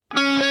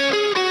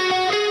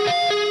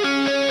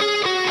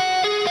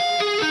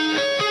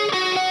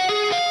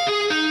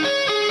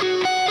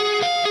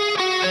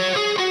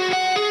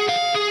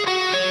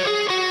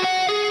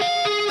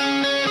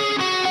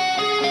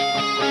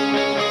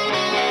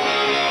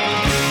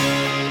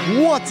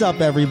What's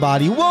up,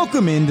 everybody?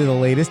 Welcome into the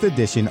latest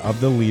edition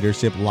of the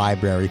Leadership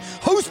Library,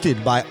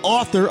 hosted by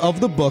author of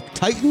the book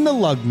Tighten the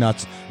Lug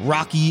Nuts,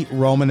 Rocky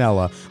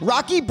Romanella.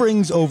 Rocky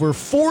brings over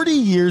 40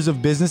 years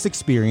of business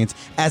experience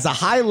as a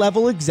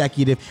high-level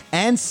executive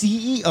and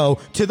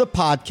CEO to the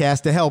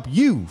podcast to help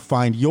you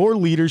find your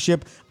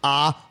leadership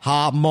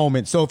aha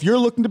moment. So if you're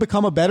looking to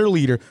become a better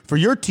leader for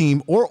your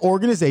team or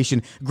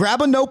organization,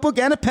 grab a notebook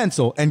and a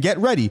pencil and get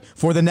ready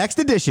for the next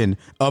edition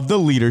of the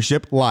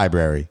Leadership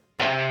Library.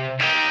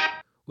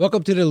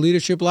 Welcome to the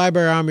Leadership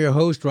Library. I'm your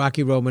host,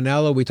 Rocky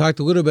Romanella. We talked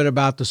a little bit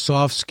about the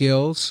soft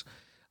skills.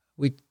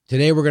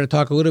 Today we're going to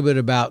talk a little bit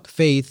about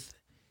faith,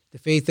 the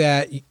faith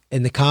that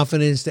and the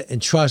confidence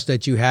and trust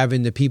that you have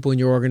in the people in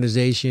your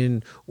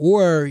organization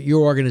or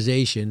your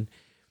organization.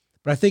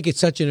 But I think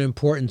it's such an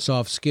important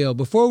soft skill.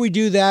 Before we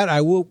do that,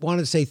 I want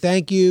to say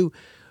thank you.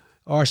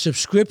 Our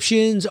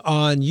subscriptions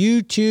on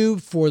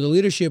YouTube for the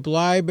Leadership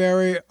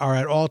Library are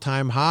at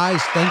all-time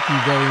highs. Thank you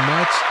very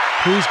much.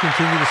 Please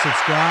continue to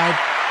subscribe.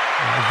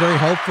 It's very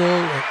helpful,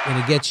 and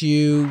it gets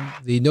you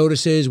the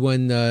notices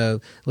when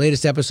the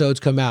latest episodes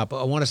come out.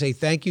 But I want to say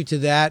thank you to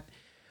that.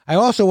 I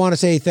also want to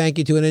say thank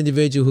you to an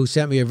individual who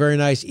sent me a very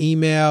nice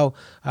email.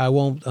 I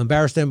won't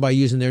embarrass them by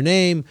using their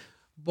name,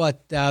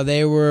 but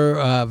they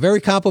were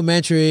very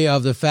complimentary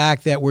of the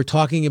fact that we're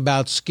talking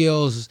about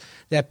skills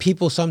that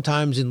people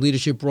sometimes in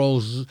leadership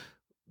roles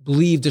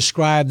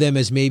describe them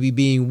as maybe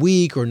being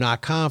weak or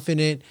not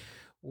confident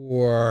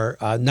or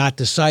not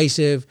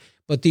decisive.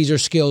 But these are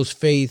skills,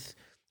 faith,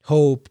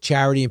 hope,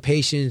 charity, and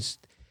patience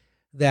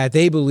that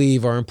they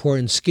believe are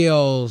important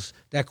skills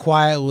that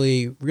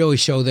quietly really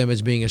show them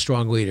as being a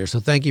strong leader. So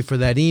thank you for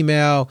that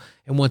email.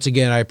 And once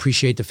again, I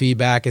appreciate the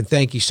feedback. And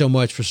thank you so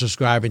much for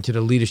subscribing to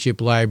the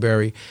Leadership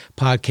Library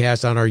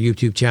podcast on our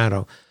YouTube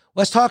channel.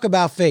 Let's talk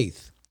about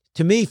faith.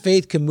 To me,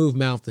 faith can move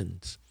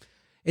mountains.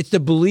 It's the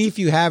belief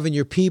you have in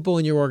your people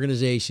and your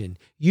organization.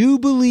 You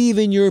believe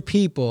in your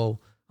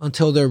people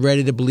until they're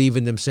ready to believe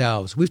in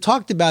themselves. We've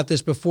talked about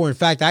this before. In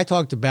fact, I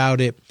talked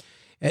about it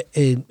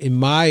in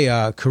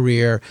my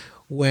career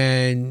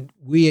when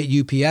we at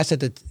UPS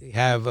had to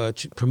have a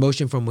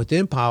promotion from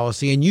within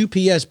policy, and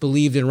UPS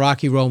believed in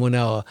Rocky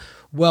Romanella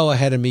well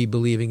ahead of me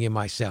believing in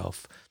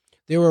myself.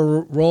 There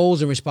were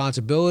roles and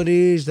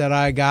responsibilities that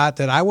I got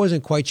that I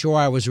wasn't quite sure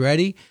I was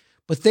ready,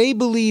 but they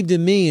believed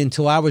in me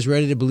until I was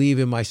ready to believe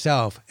in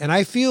myself. And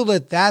I feel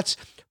that that's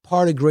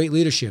part of great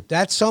leadership.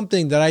 That's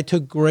something that I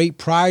took great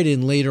pride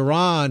in later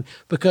on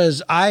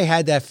because I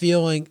had that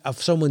feeling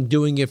of someone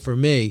doing it for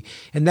me.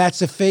 And that's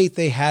the faith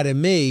they had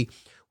in me.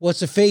 What's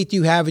the faith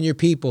you have in your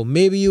people?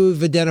 Maybe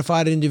you've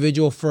identified an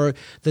individual for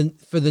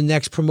the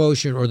next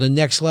promotion or the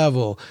next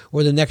level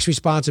or the next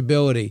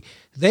responsibility.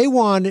 They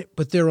want it,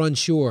 but they're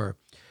unsure.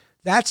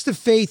 That's the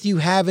faith you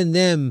have in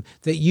them,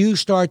 that you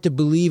start to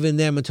believe in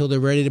them until they're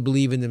ready to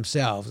believe in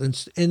themselves.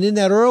 And in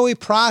that early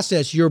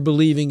process, you're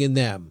believing in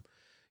them.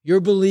 You're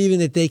believing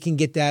that they can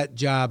get that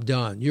job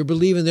done. You're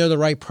believing they're the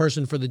right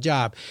person for the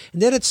job.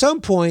 And then at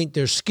some point,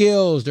 their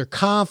skills, their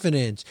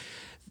confidence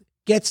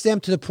gets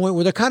them to the point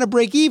where they're kind of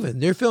break even.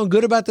 They're feeling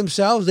good about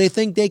themselves. They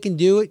think they can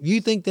do it.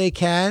 You think they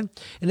can.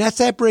 And that's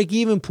that break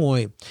even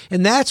point.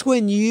 And that's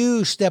when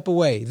you step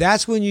away.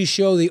 That's when you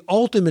show the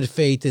ultimate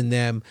faith in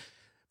them.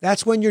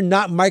 That's when you're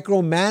not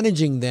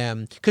micromanaging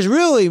them. Because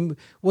really,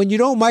 when you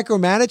don't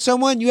micromanage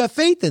someone, you have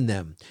faith in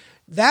them.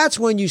 That's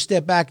when you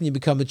step back and you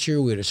become a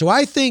cheerleader. So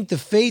I think the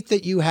faith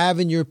that you have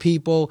in your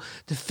people,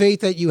 the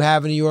faith that you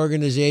have in your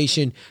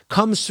organization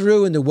comes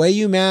through in the way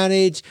you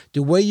manage,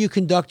 the way you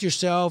conduct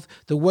yourself,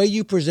 the way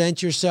you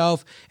present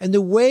yourself, and the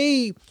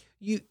way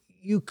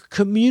you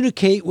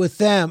communicate with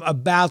them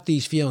about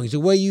these feelings, the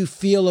way you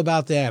feel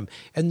about them,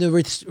 and the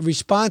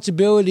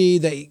responsibility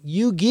that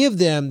you give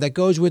them that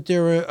goes with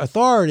their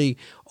authority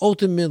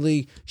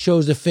ultimately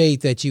shows the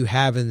faith that you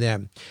have in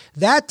them.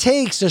 That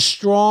takes a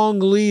strong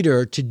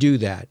leader to do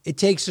that. It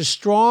takes a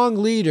strong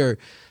leader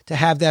to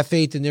have that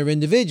faith in their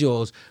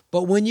individuals.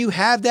 But when you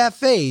have that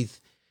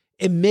faith,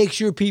 it makes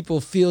your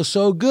people feel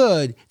so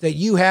good that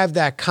you have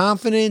that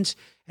confidence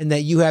and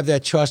that you have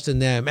that trust in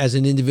them as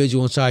an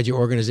individual inside your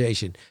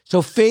organization.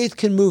 So faith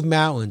can move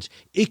mountains.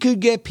 It could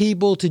get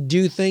people to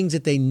do things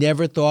that they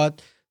never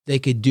thought they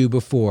could do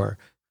before.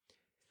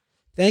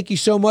 Thank you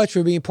so much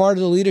for being part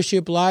of the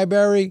Leadership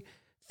Library.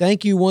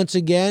 Thank you once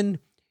again.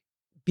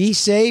 Be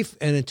safe,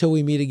 and until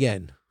we meet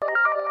again.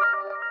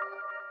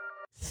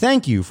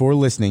 Thank you for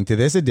listening to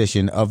this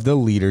edition of the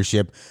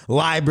Leadership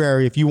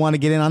Library. If you want to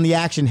get in on the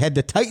action, head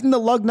to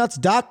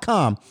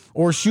TightenTheLugNuts.com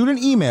or shoot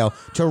an email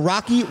to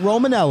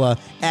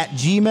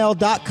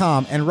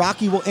RockyRomanella@gmail.com, and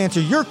Rocky will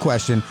answer your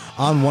question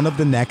on one of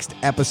the next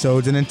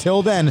episodes. And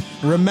until then,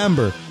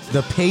 remember,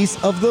 the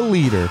pace of the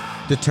leader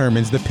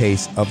determines the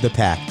pace of the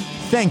pack.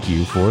 Thank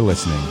you for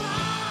listening.